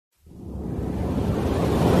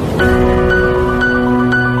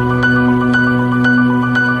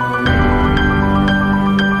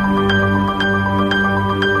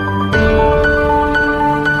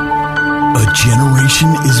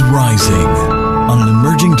Rising on an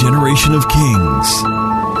emerging generation of kings.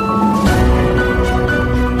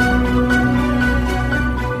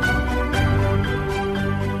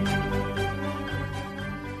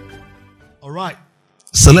 All right.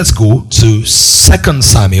 So let's go to 2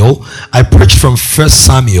 Samuel. I preached from 1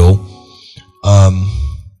 Samuel.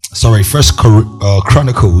 First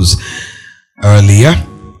Chronicles earlier.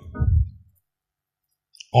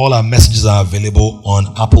 All our messages are available on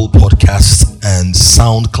Apple Podcasts and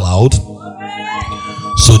SoundCloud.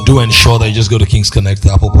 So do ensure that you just go to King's Connect,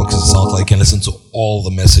 Apple Podcasts and SoundCloud. You can listen to all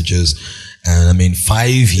the messages. And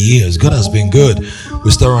 5 years, God has been good.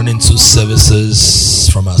 We start running 2 services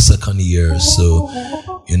from our second year. So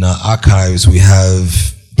in our archives, we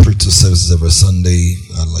have 2 services every Sunday.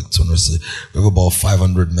 We have about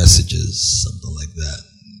 500 messages, something like that.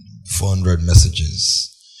 400 messages.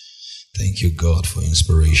 Thank you, God, for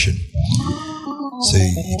inspiration. So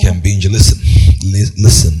you can binge.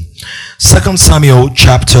 Listen. 2 Samuel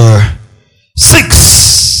chapter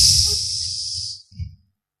 6.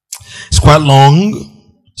 It's quite long,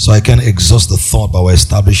 so I can exhaust the thought, but we'll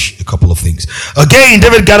establish a couple of things. Again,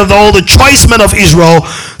 David gathered all the choice men of Israel,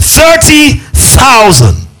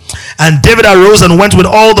 30,000. And David arose and went with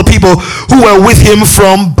all the people who were with him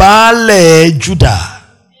from Baale, Judah.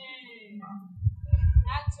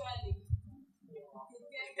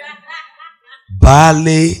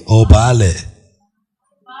 Baale or Baale?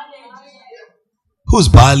 Who's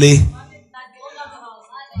Baale?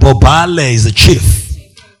 But Baale is a chief.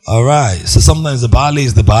 Alright. So sometimes the Baale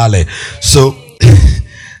is the Baale. So,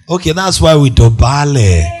 okay, that's why we do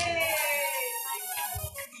Baale.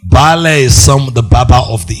 Baale is the Baba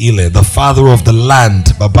of the Ile, the father of the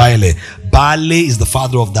land, Babaile. Baale is the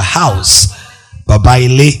father of the house,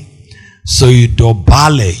 Babaile. So you do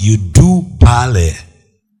Baale, you do Baale.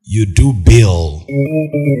 You do Bill,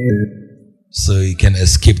 so you can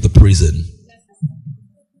escape the prison.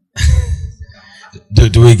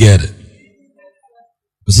 do we get it?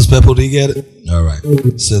 Mrs. Pepple, do you get it? All right.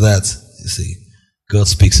 So that's, you see, God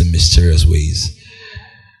speaks in mysterious ways.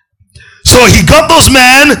 So he got those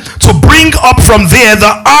men to bring up from there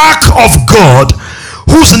the ark of God,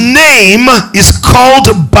 whose name is called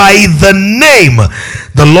by the name,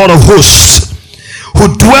 the Lord of hosts,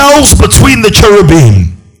 who dwells between the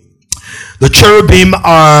cherubim. The cherubim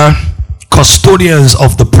are custodians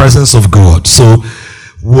of the presence of God. So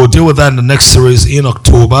we'll deal with that in the next series in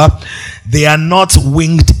October. They are not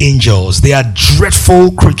winged angels. They are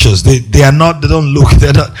dreadful creatures. They're not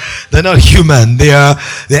human. They're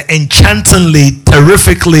enchantingly,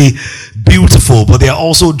 terrifically beautiful, but they are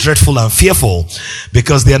also dreadful and fearful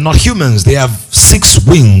because they are not humans. They have 6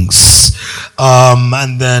 wings.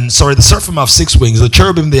 The seraphim have 6 wings. The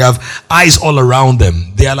cherubim, they have eyes all around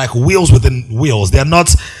them. They are like wheels within wheels. They are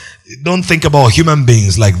not, don't think about human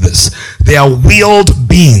beings like this. They are wheeled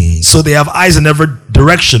beings. So they have eyes in every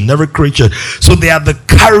direction, every creature. So they are the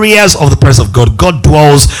carriers of the presence of God. God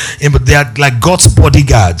dwells in, but they are like God's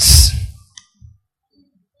bodyguards.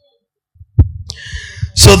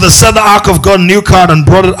 So they set the ark of God in new cart and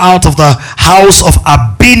brought it out of the house of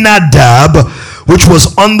Abinadab, which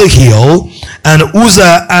was on the hill, and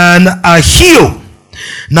Uzzah and Ahio.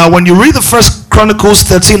 Now, when you read the First Chronicles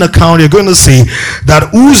 13 account, you're going to see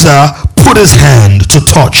that Uzzah put his hand to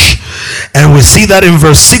touch. And we see that in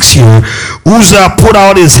verse 6 here. Uzzah put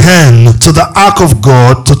out his hand to the ark of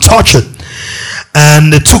God to touch it.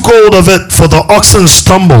 And they took hold of it, for the oxen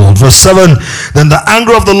stumbled. Verse 7, then the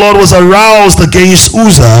anger of the Lord was aroused against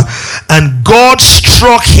Uzzah, and God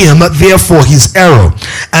struck him therefore his arrow,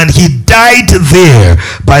 and he died there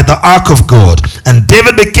by the ark of God. And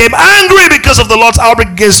David became angry because of the Lord's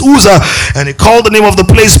outbreak against Uzzah, and he called the name of the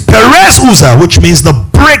place Perez Uzzah, which means the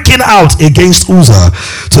breaking out against Uzzah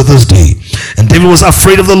to this day. And David was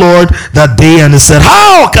afraid of the Lord that day, and he said,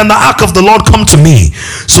 how can the ark of the Lord come to me?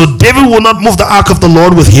 So David will not move the ark of the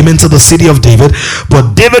Lord with him into the city of David,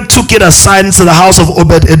 but David took it aside into the house of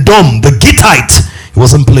Obed-Edom, the Gittite. He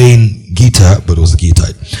wasn't playing guitar, but it was a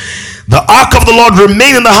Gittite. The ark of the Lord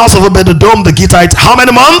remained in the house of Obed-Edom, the Gittite. How many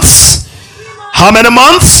months? How many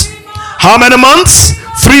months? How many months?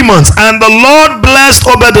 3 months. And the Lord blessed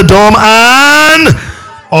Obed-Edom and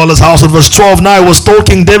all his house. In verse 12, now it was told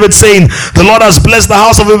King David, saying, the Lord has blessed the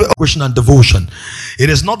house of Christian and devotion. It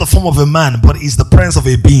is not the form of a man, but it's the presence of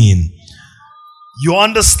a being. You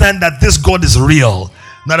understand that this God is real.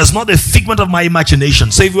 That is not a figment of my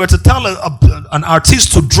imagination. So if you were to tell an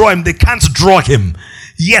artist to draw him, they can't draw him.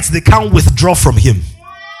 Yet they can't withdraw from him.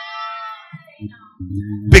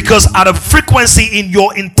 Because at a frequency in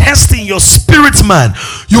your intestine, your spirit man,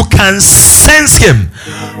 you can sense him.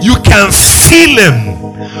 You can feel him.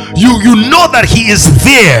 You know that he is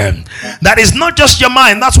there. That is not just your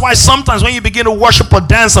mind. That's why sometimes when you begin to worship or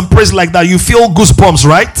dance and praise like that, you feel goosebumps,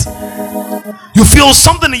 right? You feel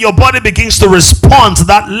something in your body begins to respond to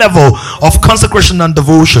that level of consecration and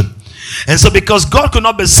devotion. And so because God could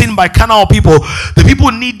not be seen by carnal people, the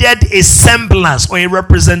people needed a semblance or a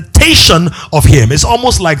representation of him. It's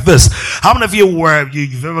almost like this. How many of you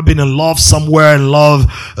you've ever been in love somewhere, in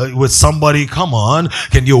love with somebody? Come on,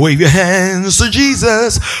 can you wave your hands to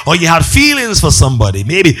Jesus? Or you had feelings for somebody.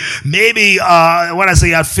 Maybe when I say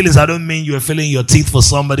you had feelings, I don't mean you were feeling your teeth for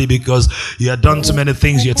somebody because you had done too many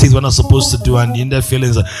things your teeth were not supposed to do, and in their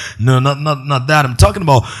feelings. No, not that. I'm talking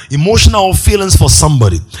about emotional feelings for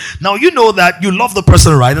somebody. Now you know that you love the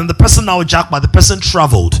person, right? And the person now jackpot, the person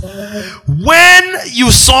traveled. When you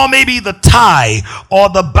saw maybe the tie or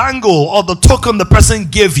the bangle or the token the person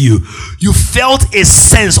gave you, you felt a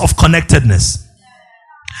sense of connectedness.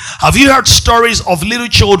 Have you heard stories of little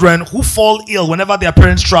children who fall ill whenever their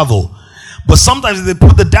parents travel? But sometimes they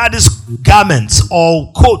put the daddy's garments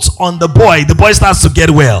or coats on the boy starts to get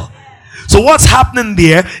well. So what's happening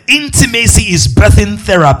there? Intimacy is birthing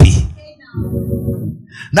therapy.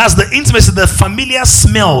 That's the intimacy, the familiar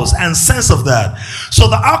smells and sense of that. So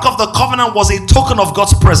the Ark of the Covenant was a token of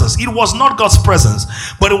God's presence. It was not God's presence,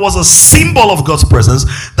 but it was a symbol of God's presence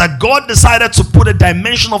that God decided to put a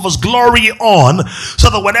dimension of his glory on, so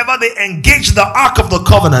that whenever they engage the Ark of the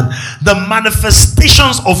Covenant, the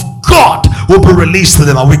manifestations of God will be released to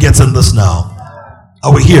them. Are we getting this now?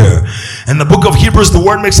 Are we here? In the book of Hebrews, the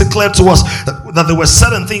word makes it clear to us that there were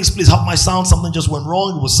certain things. Please help my sound. Something just went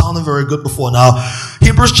wrong. It was sounding very good before now.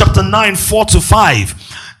 Hebrews chapter 9,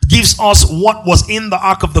 4-5 gives us what was in the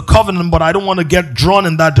Ark of the Covenant, but I don't want to get drawn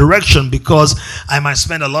in that direction because I might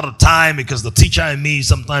spend a lot of time, because the teacher in me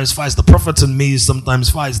sometimes fights the prophet in me, sometimes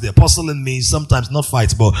fights the apostle in me, sometimes not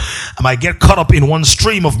fights, but I might get caught up in one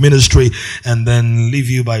stream of ministry and then leave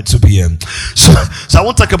you by 2 p.m. So I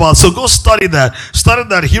won't talk about it. So go study that. Study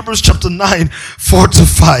that, Hebrews chapter 9,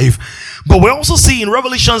 4-5. But we also see in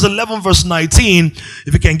Revelations 11 verse 19,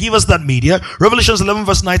 if you can give us that media, Revelations 11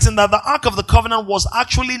 verse 19, that the Ark of the Covenant was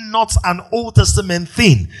actually not an Old Testament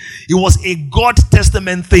thing. It was a God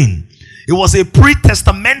Testament thing. It was a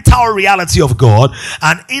pre-testamental reality of God,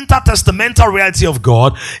 an intertestamental reality of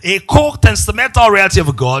God, a co-testamental reality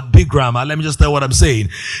of God. Big grammar. Let me just tell you what I'm saying.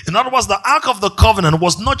 In other words, the Ark of the Covenant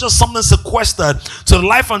was not just something sequestered to the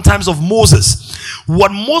life and times of Moses.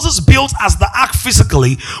 What Moses built as the ark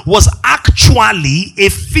physically was actually a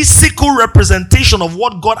physical representation of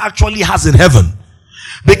what God actually has in heaven.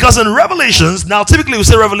 Because in Revelations, now typically we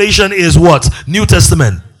say Revelation is what? New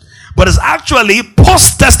Testament. But it's actually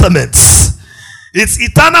post-testament. It's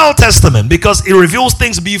eternal testament, because it reveals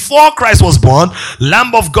things before Christ was born.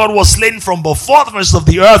 Lamb of God was slain from before the face of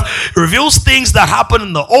the earth. It reveals things that happened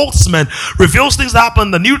in the Old Testament, reveals things that happened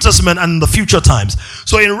in the New Testament and in the future times.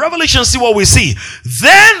 So in Revelation, see what we see.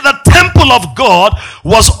 Then the temple of God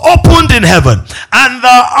was opened in heaven, and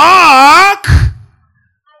the ark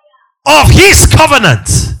of his covenant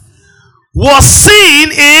was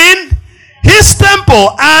seen in his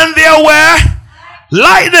temple, and there were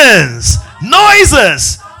lightnings,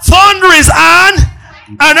 noises, thunderings, and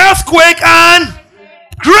an earthquake, and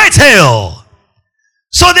great hail.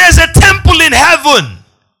 So there's a temple in heaven.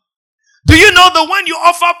 Do you know that when you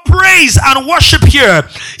offer praise and worship here,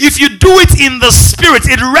 if you do it in the spirit,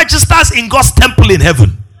 it registers in God's temple in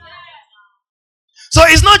heaven? So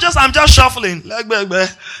it's not just I'm just shuffling.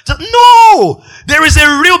 No, there is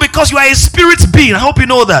a real, because you are a spirit being. I hope you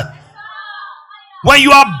know that. When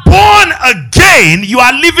you are born again, you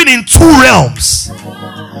are living in two realms.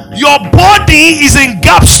 Your body is in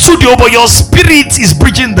gap studio, but your spirit is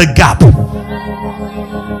bridging the gap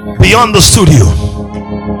beyond the studio.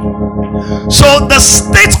 So the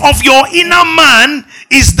state of your inner man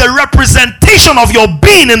is the representation of your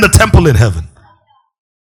being in the temple in heaven.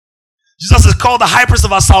 Jesus is called the high priest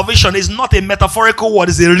of our salvation. It's not a metaphorical word,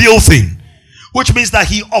 it's a real thing, which means that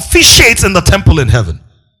he officiates in the temple in heaven.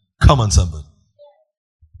 Come on, somebody.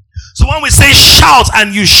 So when we say shout,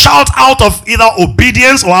 and you shout out of either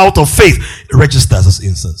obedience or out of faith, it registers as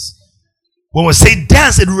incense. When we say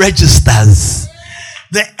dance, it registers.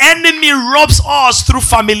 The enemy robs us through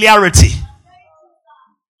familiarity.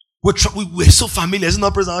 We're so familiar. Isn't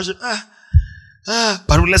that presentation?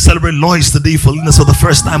 But let's celebrate Lois today for leading us for the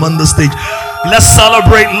first time on the stage. Let's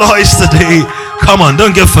celebrate Lois today. Come on,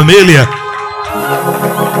 don't get familiar.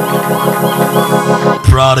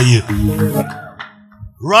 Proud of you.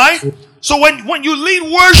 Right? So when you lead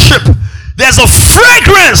worship, there's a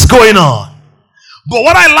fragrance going on. But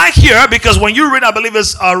what I like here, because when you read, I believe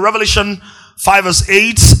it's Revelation 5 verse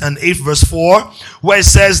 8 and 8 verse 4, where it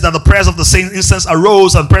says that the prayers of the saints, incense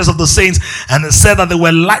arose, and prayers of the saints, and it said that there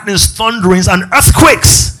were lightnings, thunderings, and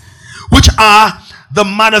earthquakes, which are the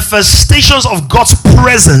manifestations of God's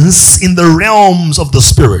presence in the realms of the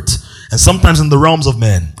spirit, and sometimes in the realms of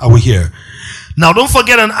men. Are we here? Now, don't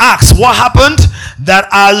forget in Acts what happened, that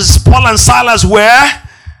as Paul and Silas were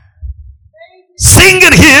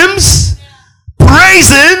singing hymns,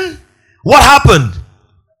 praising, what happened?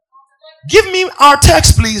 Give me our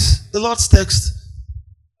text, please. The Lord's text.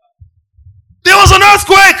 There was an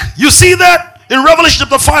earthquake. You see that in Revelation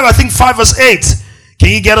chapter 5, I think 5 verse 8. Can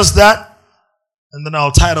you get us that? And then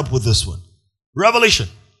I'll tie it up with this one. Revelation.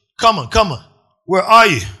 Come on. Where are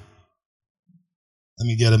you? Let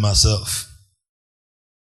me get it myself.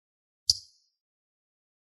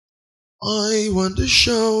 I want to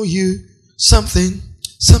show you something.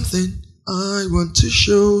 I want to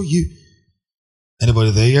show you.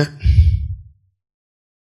 Anybody there yet?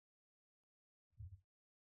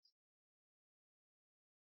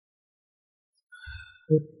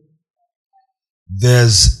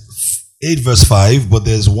 There's 8 verse 5, but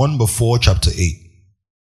there's one before chapter 8.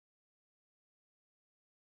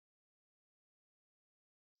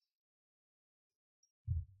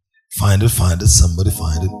 Find it, somebody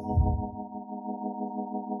find it.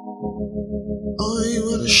 I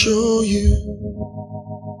want to show you.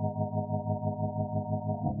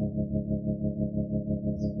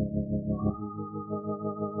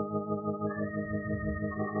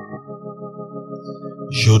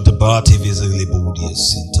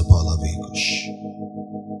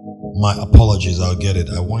 My apologies, I'll get it.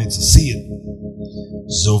 I wanted to see it.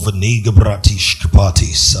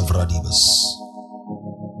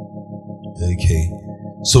 Okay.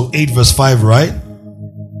 So 8 verse 5, right?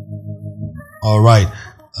 All right.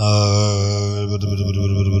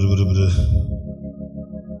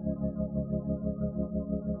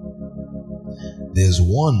 There's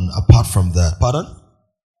one apart from that. Pardon?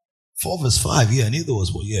 4 verse 5. Yeah, I knew there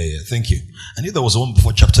was one. Yeah. Thank you. I knew there was one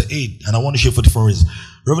before chapter 8, and I want to share for different reasons.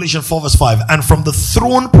 Revelation 4 verse 5. And from the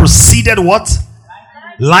throne proceeded what?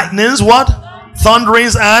 Lightnings, what?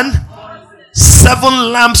 Thunderings, and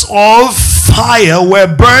 7 lamps of fire were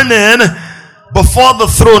burning before the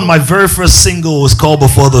throne. My very first single was called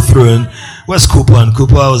Before the Throne. Where's Cooper? And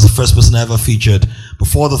Cooper was the first person I ever featured.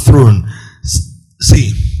 Before the Throne.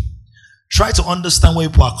 See, try to understand where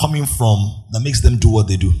people are coming from that makes them do what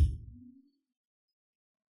they do.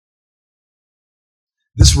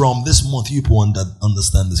 This realm, this month, you people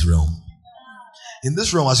understand this realm. In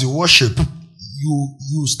this realm, as you worship,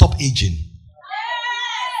 you stop aging.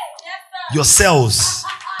 Yourselves.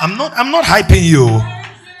 I'm not hyping you.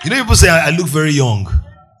 You know, people say I look very young.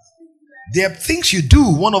 There are things you do.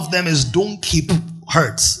 One of them is don't keep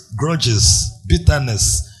hurts, grudges,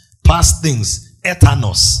 bitterness, past things,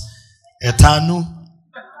 eternal.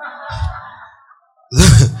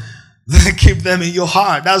 Keep them in your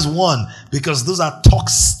heart. That's one. Because those are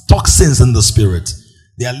toxins in the spirit.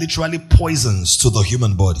 They are literally poisons to the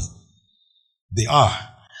human body. They are.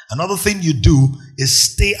 Another thing you do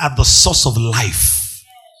is stay at the source of life.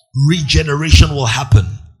 Regeneration will happen.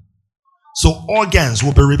 So organs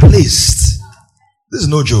will be replaced. This is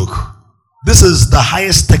no joke. This is the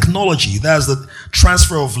highest technology. That's the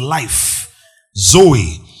transfer of life.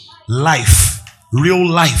 Zoe, life, real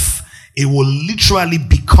life. It will literally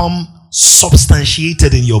become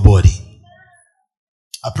substantiated in your body.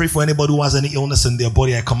 I pray for anybody who has any illness in their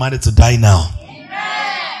body. I command it to die now. Amen.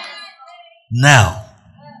 Now.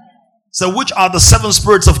 So which are the 7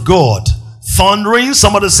 spirits of God? Thunderings,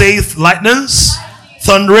 somebody say lightnings,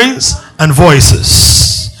 thunderings, and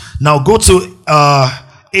voices. Now go to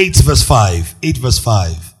 8 verse 5. 8 verse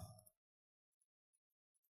 5.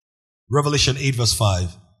 Revelation 8 verse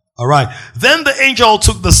 5. Alright. Then the angel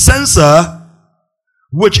took the censer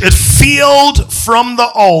which it filled from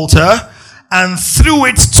the altar and threw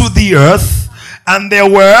it to the earth, and there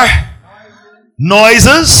were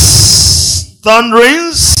noises,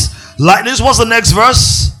 thunderings, lightnings. What's the next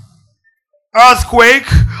verse? Earthquake.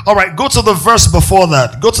 Alright, go to the verse before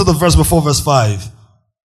that. Go to the verse before verse 5.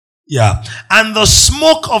 Yeah. And the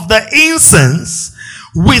smoke of the incense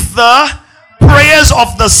with the prayers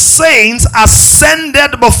of the saints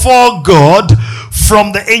ascended before God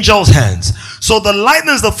from the angel's hands. So the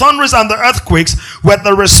lightnings, the thunderings, and the earthquakes were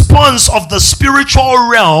the response of the spiritual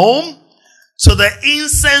realm to the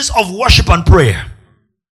incense of worship and prayer.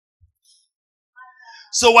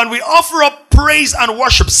 So when we offer up praise and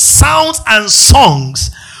worship, sounds and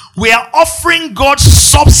songs, we are offering God's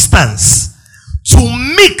substance to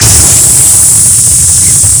mix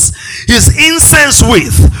his incense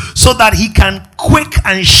with, so that he can quake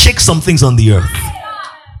and shake some things on the earth.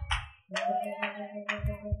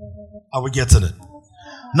 Are we getting it?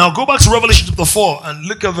 Now go back to Revelation chapter 4 and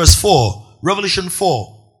look at verse 4. Revelation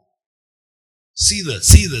 4. See that.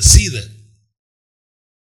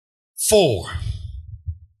 4.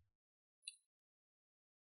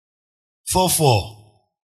 4.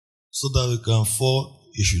 So that we can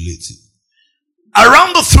isolate it.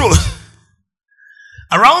 Around the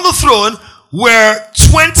throne were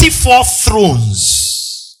 24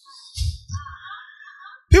 thrones.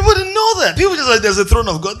 People didn't know that. People just like, there's a throne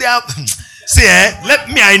of God. They are, see,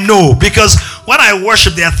 I know, because when I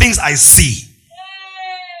worship, there are things I see.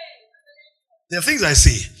 There are things I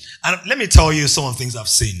see. And let me tell you some of the things I've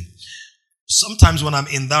seen. Sometimes when I'm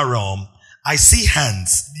in that realm, I see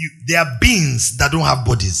hands. There are beings that don't have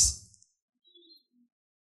bodies.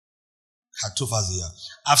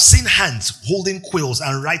 I've seen hands holding quills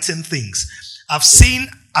and writing things. I've seen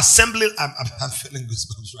assembly. I'm feeling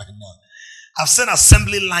goosebumps right now. I've seen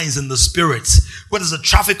assembly lines in the spirit where there's a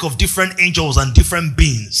traffic of different angels and different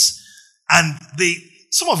beings. And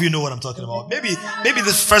some of you know what I'm talking about. Maybe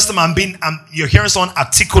the first time you're hearing someone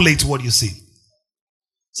articulate what you see.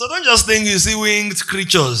 So don't just think you see winged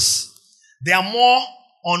creatures. They are more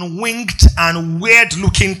unwinged and weird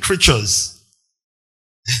looking creatures.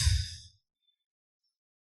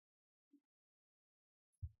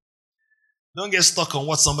 Don't get stuck on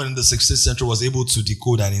what somebody in the 16th century was able to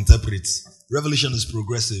decode and interpret. Revelation is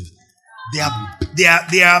progressive. They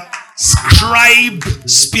are scribe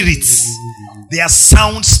spirits. They are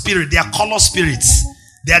sound spirit. They are color spirits.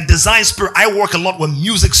 They are design spirit. I work a lot with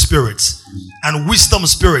music spirits and wisdom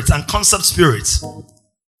spirits and concept spirits.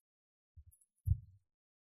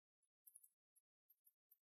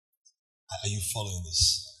 Are you following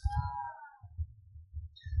this?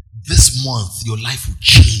 This month, your life will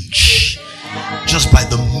change just by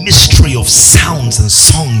the mystery of sounds and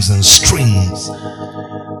songs and strings.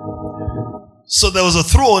 So there was a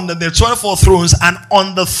throne, and there are 24 thrones, and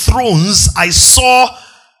on the thrones, I saw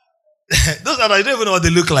those that I don't even know what they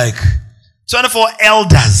look like. 24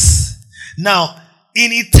 elders. Now,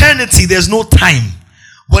 in eternity, there's no time.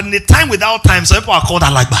 But in a time without time, some people are called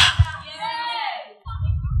Alagba.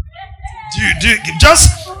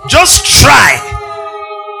 Just try.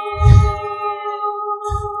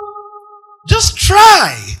 Just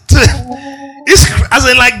try. It's as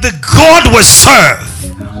in like the God we serve.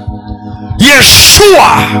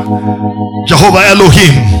 Yeshua. Jehovah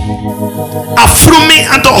Elohim. Afrumi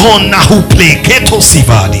and Nahu play Keto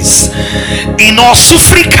Sivadis. In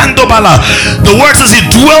Osufri Kandobala. The word says he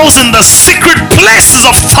dwells in the secret places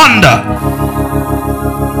of thunder.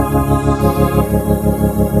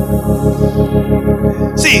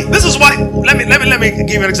 See, this is why. Let me give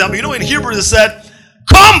you an example. You know, in Hebrew it said,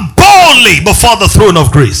 "Come boldly before the throne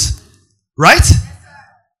of grace." Right?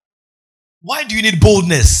 Why do you need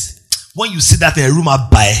boldness? When you sit that in a room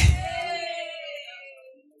up by.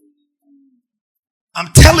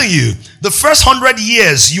 I'm telling you, the first 100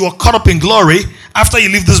 years you are caught up in glory. After you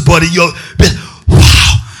leave this body, you'll be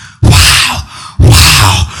wow.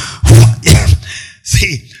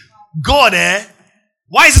 See, God,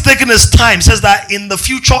 why is he taking his time? He says that in the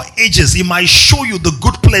future ages, he might show you the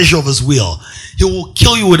good pleasure of his will. He will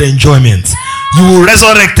kill you with enjoyment. You will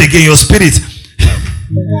resurrect again your spirit.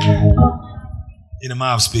 In a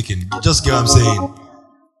manner of speaking, just get what I'm saying.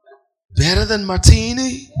 Better than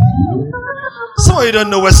Martini. Some of you don't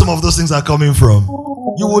know where some of those things are coming from.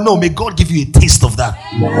 You will know. May God give you a taste of that.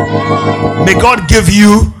 May God give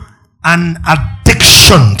you an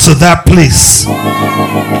addiction to that place.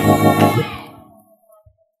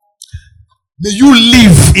 May you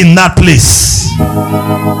live in that place.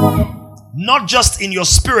 Not just in your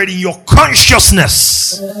spirit, in your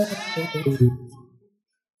consciousness.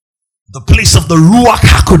 The place of the Ruach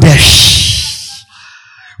HaKodesh,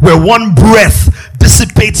 where one breath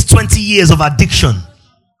dissipates 20 years of addiction,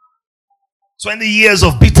 20 years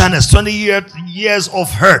of bitterness, 20 years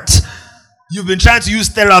of hurt. You've been trying to use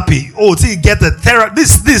therapy. Oh, till you get the therapy.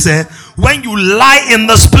 When you lie in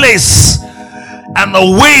this place and the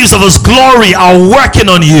waves of his glory are working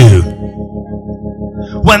on you,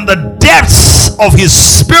 when the depths of his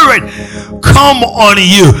spirit come on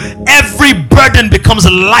you, every burden becomes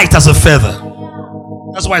light as a feather.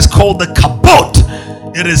 That's why it's called the kabot.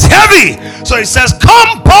 It is heavy. So it says,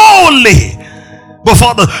 come boldly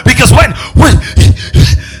before because when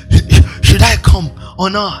should I come or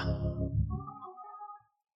not?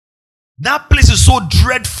 That place is so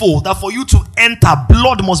dreadful that for you to enter,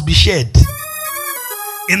 blood must be shed.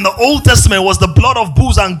 In the Old Testament, it was the blood of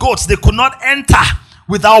bulls and goats. They could not enter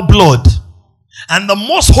without blood. And the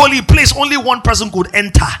most holy place, only one person could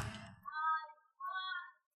enter.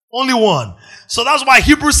 Only one. So that's why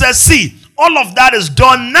Hebrews says, see, all of that is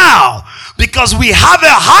done now because we have a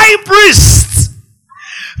high priest.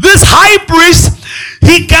 This high priest,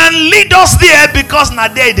 he can lead us there because now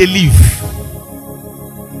there they live.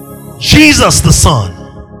 Jesus the Son.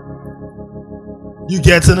 You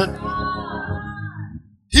getting it?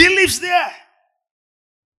 He lives there.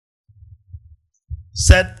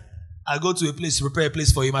 Said, I go to a place to prepare a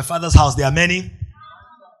place for you. My Father's house, there are many.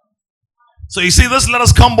 So you see this, let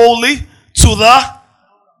us come boldly to the...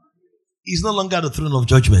 He's no longer the throne of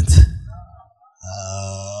judgment.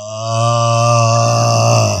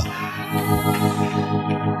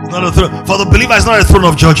 Not a throne. For the believer, it's not a throne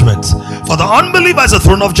of judgment. For the unbeliever, it's a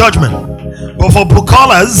throne of judgment. But for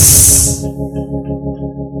Bukolas,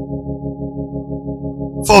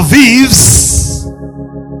 for Vives,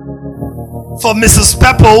 for Mrs.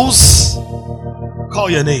 Pepples, call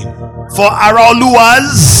your name, for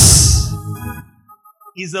Araluas,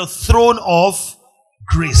 is a throne of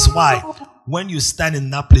grace. Why? When you stand in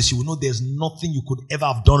that place, you will know there's nothing you could ever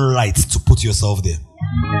have done right to put yourself there.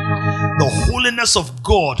 The holiness of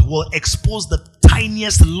God will expose the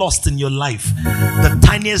tiniest lust in your life, the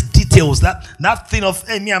tiniest details. That thing of,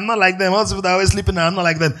 hey, me, I'm not like them. Also, they're always sleeping, I'm not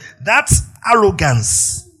like them. That's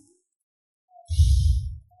arrogance.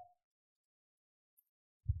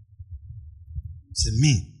 Say,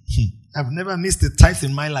 me, I've never missed a tithe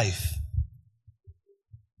in my life.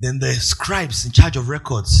 Then the scribes in charge of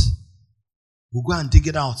records will go and dig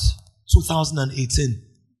it out. 2018.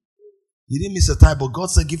 You didn't miss a tithe, but God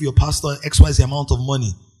said, give your pastor XYZ amount of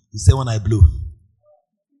money. He said, when I blew.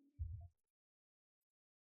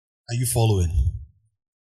 Are you following?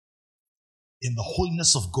 In the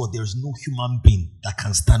holiness of God, there is no human being that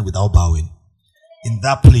can stand without bowing. In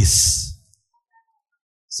that place,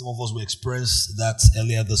 some of us will experience that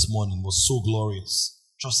earlier this morning. It was so glorious.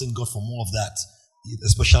 Trusting God for more of that,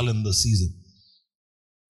 especially in the season.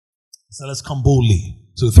 So let's come boldly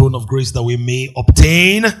to the throne of grace that we may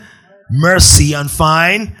obtain mercy and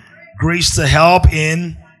find grace to help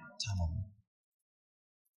in time of need.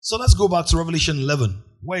 So let's go back to Revelation 11,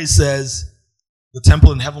 where it says the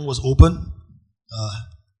temple in heaven was open.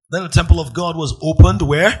 Then the temple of God was opened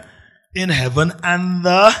where? In heaven. And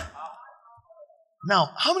now,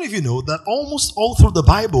 how many of you know that almost all through the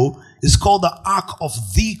Bible is called the Ark of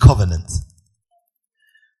the Covenant?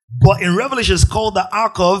 But in Revelation it's called the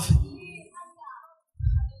Ark of...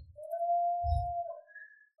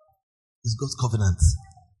 It's God's covenant.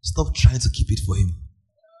 Stop trying to keep it for him.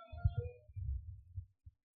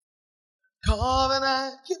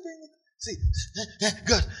 Covenant, keeping it. See,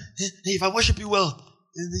 God, if I worship you well,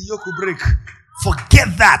 the yoke will break.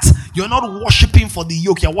 Forget that. You're not worshiping for the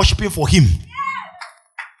yoke, you're worshiping for him.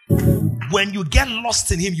 When you get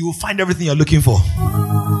lost in him, you will find everything you're looking for.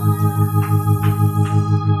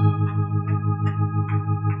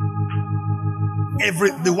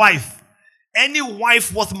 The wife. Any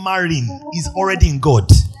wife worth marrying is already in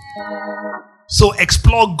God. So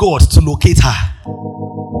explore God to locate her.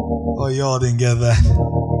 Oh, y'all didn't get that.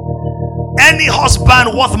 Any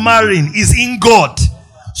husband worth marrying is in God.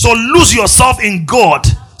 So lose yourself in God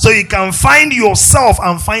so you can find yourself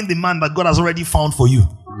and find the man that God has already found for you.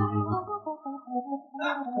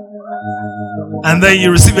 And then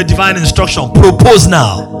you receive a divine instruction. Propose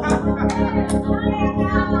now.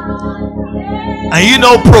 And you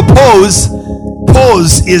know, propose,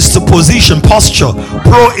 pose is to position, posture.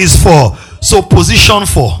 Pro is for, so position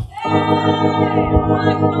for.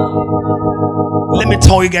 Let me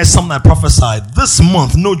tell you guys something I prophesied. This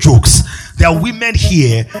month, no jokes. There are women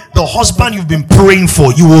here, the husband you've been praying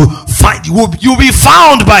for, you'll be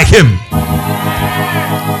found by him.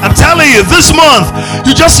 I'm telling you, this month,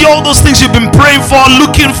 you just see all those things you've been praying for,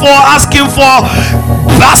 looking for, asking for,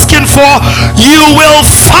 basking for. You will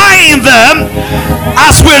find them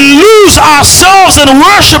as we lose ourselves in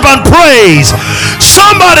worship and praise.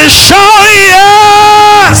 Somebody shout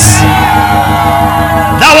yes!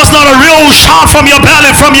 That was not a real shout from your belly,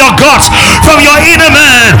 from your guts, from your inner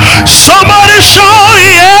man. Somebody shout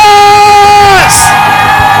yes!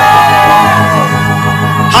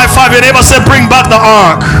 High five your neighbor, say bring back the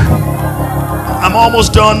ark. I'm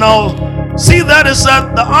almost done now. See, that is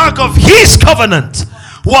that the ark of his covenant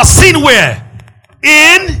was seen where?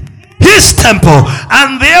 In his temple.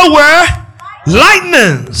 And there were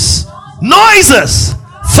lightnings, noises,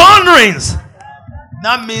 thunderings.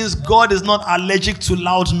 That means God is not allergic to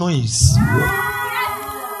loud noise.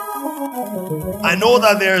 I know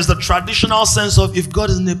that there is the traditional sense of if God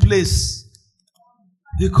is in a place,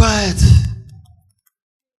 be quiet.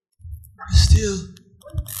 Still,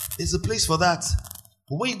 there's a place for that.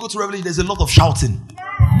 But when you go to Revelation, there's a lot of shouting.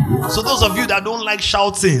 So those of you that don't like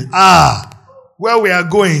shouting, where we are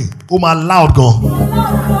going, my loud gone.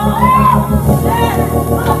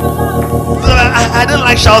 I don't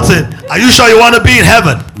like shouting. Are you sure you want to be in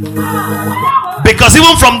heaven? Because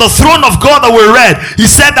even from the throne of God that we read, he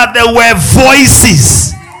said that there were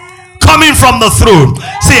voices coming from the throne.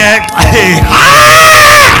 See,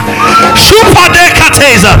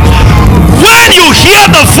 when you hear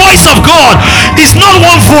the voice of God, it's not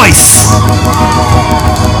one voice.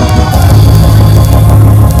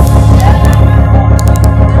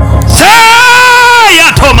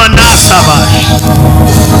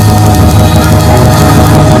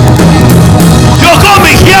 You're going to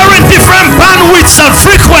be hearing different bandwidths and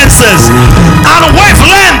frequencies and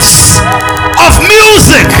wavelengths of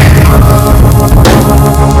music.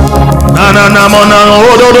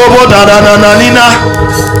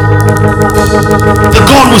 The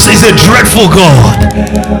God who says a dreadful God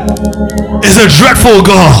is a dreadful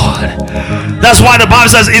God. That's why the Bible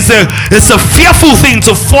says it's a fearful thing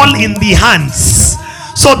to fall in the hands.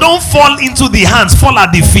 So don't fall into the hands, fall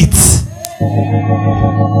at the feet.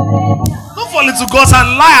 Don't fall into God's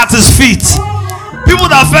hand, lie at his feet. People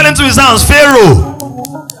that fell into his hands: Pharaoh,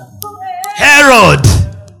 Herod,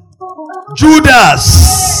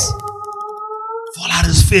 Judas, fall at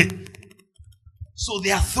his feet. So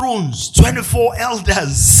their thrones, 24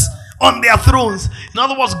 elders on their thrones. In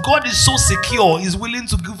other words, God is so secure, he's willing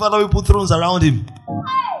to give other people thrones around him.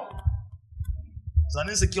 It's an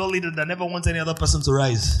insecure leader that never wants any other person to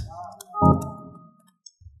rise.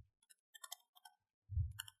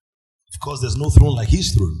 Of course, there's no throne like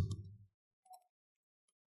his throne.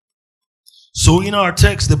 So in our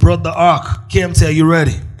text, they brought the ark. KMT, are you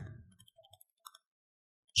ready?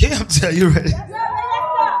 KMT, are you ready?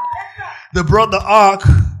 They brought the ark.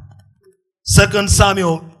 2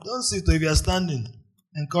 Samuel. Don't sit if you are standing.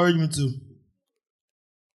 Encourage me to.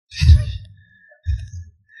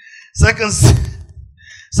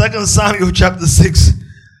 Second Samuel chapter 6.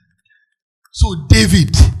 So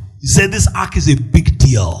David, he said this ark is a big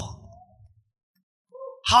deal.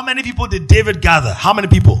 How many people did David gather? How many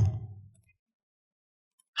people?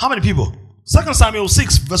 How many people? 2 Samuel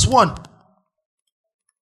 6 verse 1.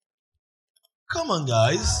 Come on,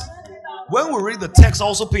 guys. When we read the text,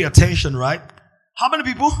 also pay attention, right? How many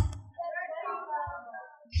people?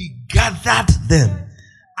 He gathered them.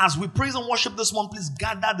 As we praise and worship this one, please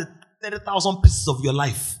gather the 30,000 pieces of your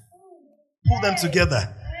life. Pull them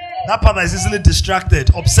together. That part that is easily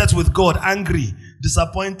distracted, upset with God, angry,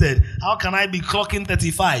 disappointed. How can I be clocking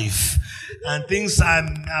 35? And things have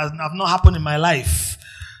not happened in my life.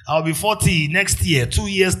 I'll be 40 next year, 2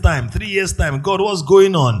 years time, 3 years time. God, what's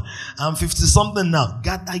going on? I'm 50 something now.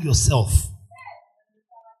 Gather yourself.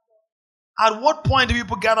 At what point do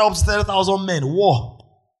people gather up to 30,000 men? War.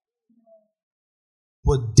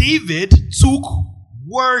 But David took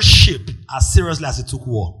worship as seriously as he took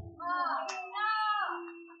war.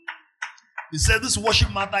 He said this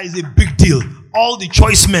worship matter is a big deal. All the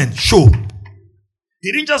choice men show.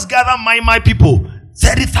 He didn't just gather my people.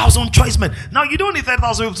 30,000 choice men. Now you don't need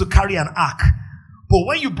 30,000 people to carry an ark. But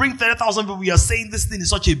when you bring 30,000 people, you are saying this thing is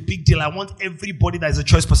such a big deal. I want everybody that is a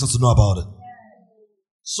choice person to know about it.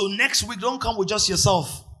 So next week, don't come with just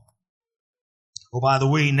yourself. Oh, by the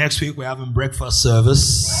way, next week we're having breakfast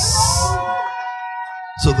service.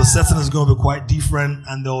 So the setting is going to be quite different,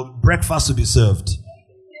 and the breakfast will be served.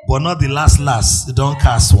 But not the last, the don't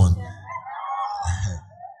cast one.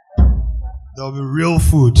 There will be real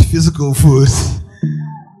food, physical food.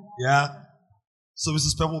 Yeah. So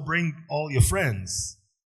Mrs. Pebble, bring all your friends.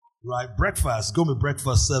 Right? Breakfast, go with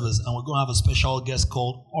breakfast service, and we're going to have a special guest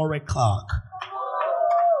called Ore Clark.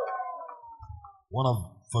 One of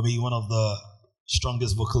the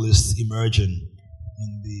strongest vocalists emerging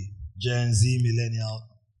in the Gen Z millennial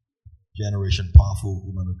generation. Powerful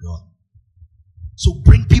woman of God. So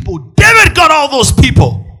bring people. David got all those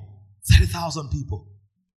people. 30,000 people.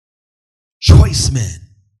 Choice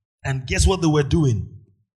men. And guess what they were doing?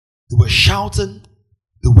 They were shouting.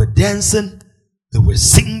 They were dancing. They were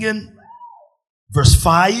singing. Verse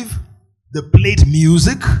 5. They played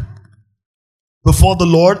music before the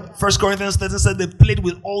Lord. 1 Corinthians 13 said they played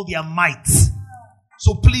with all their might.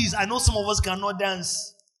 So please, I know some of us cannot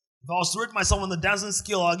dance. If I was to rate myself on the dancing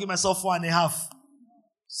scale, I'll give myself 4.5.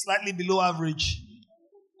 Slightly below average.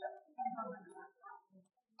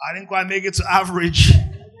 I didn't quite make it to average.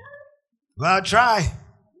 But I'll try.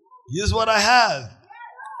 Use what I have.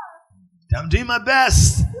 I'm doing my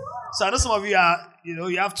best. So I know some of you are,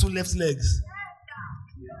 you have 2 left legs.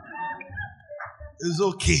 It's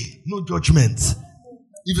okay. No judgment.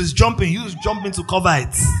 If it's jumping, you jump in to cover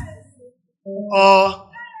it. Or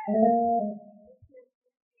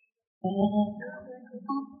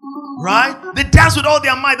Right? They dance with all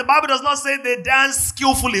their might. The Bible does not say they dance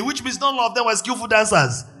skillfully, which means not all of them were skillful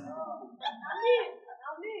dancers.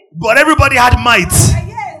 But everybody had might.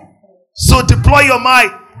 So deploy your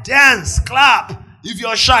might. Dance, clap. If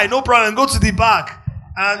you're shy, no problem. Go to the back.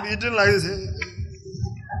 And you do like this.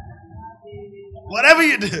 Whatever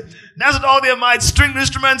you do. Dance with all their might. String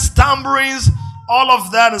instruments, tambourines, all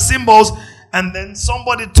of that, and cymbals. And then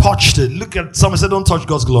somebody touched it. Look at someone said, don't touch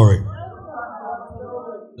God's glory.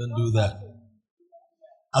 Don't do that.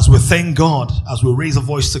 As we thank God, as we raise a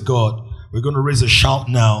voice to God, we're going to raise a shout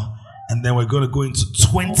now. And then we're going to go into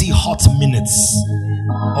 20 hot minutes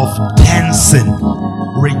of dancing,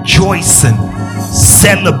 rejoicing,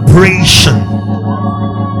 celebration.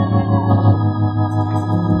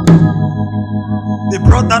 They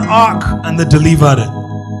brought that ark and they delivered it.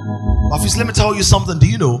 Office, let me tell you something. Do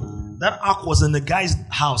you know that ark was in the guy's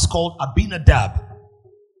house called Abinadab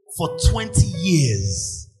for 20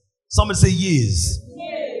 years? Somebody say years.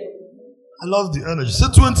 I love the energy. Say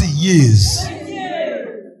 20 years.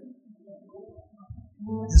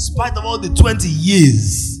 In spite of all the 20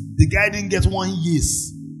 years, the guy didn't get one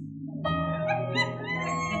yes.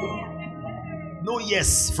 No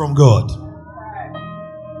yes from God.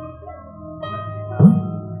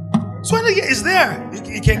 20 years is there.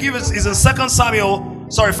 He can give us. It's in 1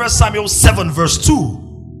 Samuel 7 verse 2.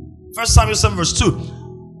 1 Samuel 7 verse 2.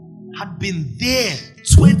 Had been there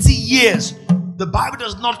 20 years. The Bible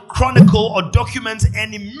does not chronicle or document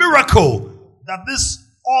any miracle that this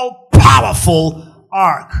all-powerful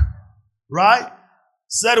ark, right,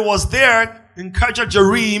 said it was there in Kirjat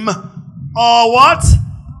Jearim, or what?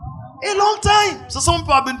 A long time. So some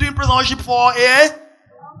people have been doing praise and worship for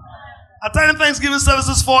attending Thanksgiving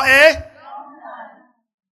services for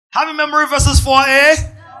having memory verses for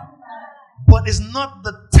but it's not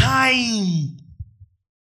the time.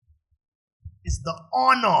 It's the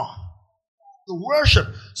honor, the worship.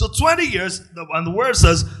 So 20 years, and the word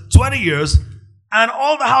says 20 years, and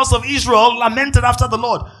all the house of Israel lamented after the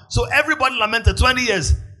Lord. So everybody lamented 20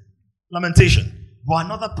 years. Lamentation. But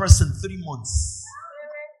another person, 3 months.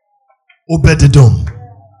 Obed-Edom.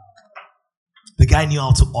 The guy knew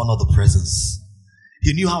how to honor the presence.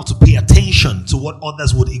 He knew how to pay attention to what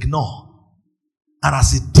others would ignore. And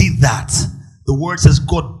as he did that, the word says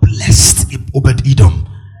God blessed Obed-Edom.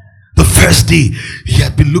 The first day, he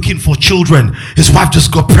had been looking for children. His wife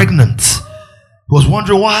just got pregnant. He was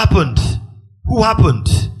wondering what happened. Who happened?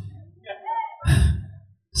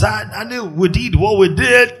 So I knew we did what we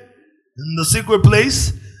did in the secret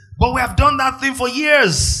place, but we have done that thing for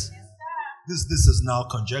years. This is now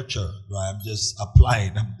conjecture, right? I'm just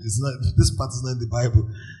applying. It's not, this part is not in the Bible.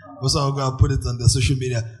 Also, I'm going to put it on the social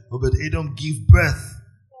media. But Edom give birth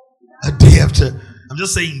a day after. I'm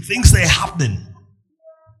just saying things that are happening.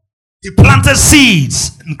 He planted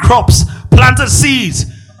seeds and crops, planted seeds,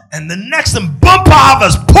 and the next thing, bumper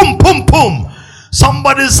harvest, boom, boom, boom.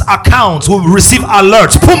 Somebody's account will receive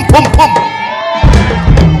alerts, boom, boom, boom,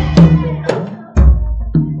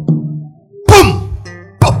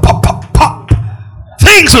 boom, pop, pop, pop, pop.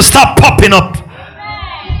 Things will start popping up.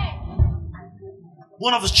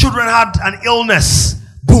 One of his children had an illness,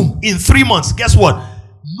 boom, in 3 months. Guess what?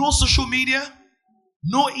 No social media,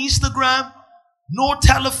 no Instagram, no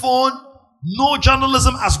telephone, no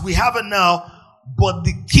journalism as we have it now, but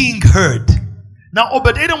the king heard. Now,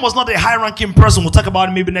 Obed-Edom was not a high-ranking person. We'll talk about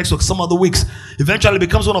it maybe next week, some other weeks. Eventually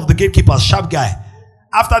becomes one of the gatekeepers, sharp guy.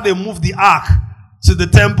 After they moved the ark to the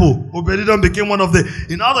temple, Obed-Edom became one of the,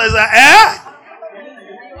 in other words,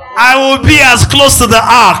 I will be as close to the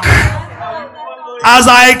ark as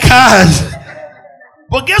I can.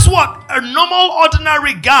 But guess what? A normal,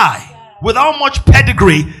 ordinary guy without much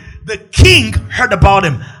pedigree, the king heard about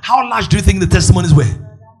him. How large do you think the testimonies were?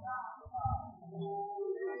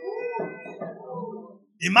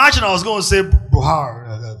 Imagine, I was going to say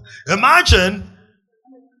Buhari. Imagine,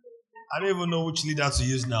 I don't even know which leader to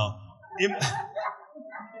use now.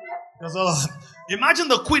 Imagine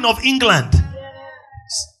the Queen of England.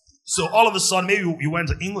 So all of a sudden, maybe you went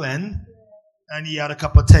to England and you had a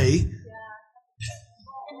cup of tea.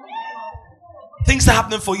 Things are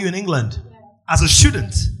happening for you in England as a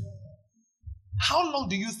student. How long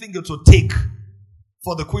do you think it will take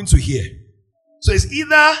for the Queen to hear? So it's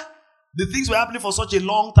either the things were happening for such a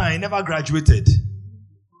long time, never graduated,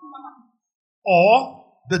 or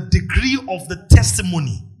the degree of the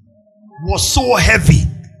testimony was so heavy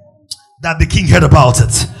that the king heard about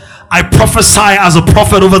it. I prophesy as a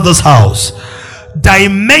prophet over this house.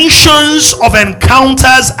 Dimensions of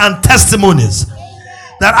encounters and testimonies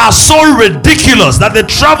that are so ridiculous that they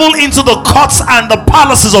travel into the courts and the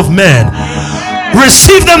palaces of men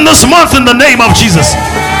Receive them this month in the name of Jesus.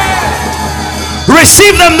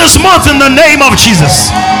 Receive them this month in the name of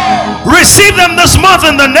Jesus. Receive them this month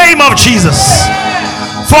in the name of Jesus.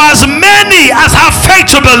 For as many as have faith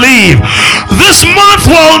to believe, this month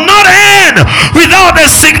will not end without a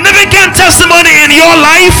significant testimony in your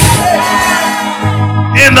life.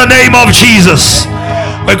 In the name of Jesus.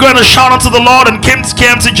 We're going to shout unto the Lord, and Kim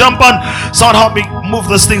to jump on. Someone help me move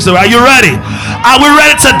these things away. Are you ready? Are we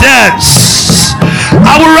ready to dance?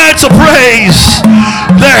 Are we ready to praise?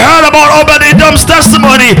 They heard about Obed-Edom's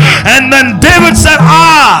testimony, and then David said,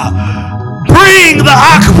 bring the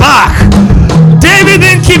ark back. David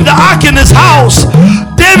didn't keep the ark in his house.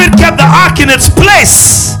 David kept the ark in its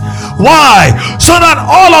place. Why? So that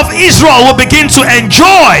all of Israel will begin to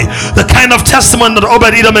enjoy the kind of testimony that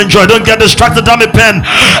Obed-Edom enjoyed. Don't get distracted, dummy pen.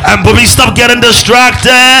 And Bobby, stop getting distracted.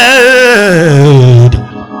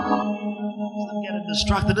 Stop getting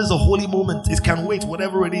distracted. This is a holy moment. It can wait,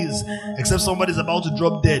 whatever it is, except somebody's about to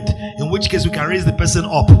drop dead, in which case we can raise the person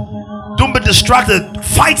up. Don't be distracted.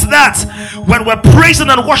 Fight that. When we're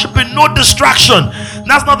praising and worshiping, no distraction.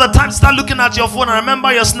 That's not the time to start looking at your phone and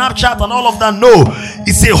remember your Snapchat and all of that. No,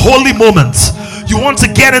 it's a holy moment. You want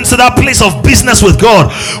to get into that place of business with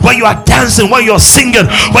God, where you are dancing, where you're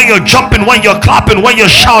singing, when you're jumping, when you're clapping, when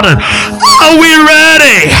you're shouting. Are we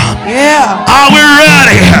ready? Yeah. Are we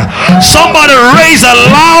ready? Somebody raise a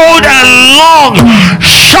loud and long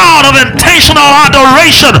shout of intentional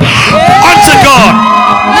adoration unto God.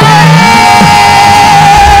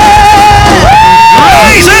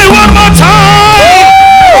 Raise it one more time.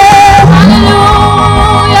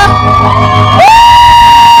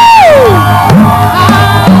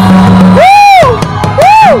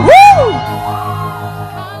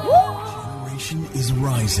 Generation is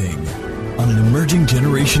rising on an emerging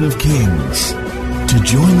generation of kings. To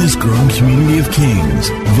join this growing community of kings,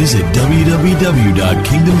 visit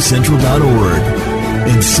www.kingdomcentral.org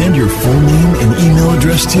and send your full name and email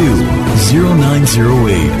address to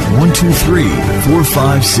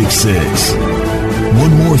 0908-123-4566.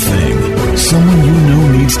 One more thing, someone you know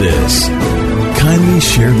needs this. Kindly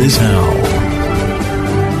share this now.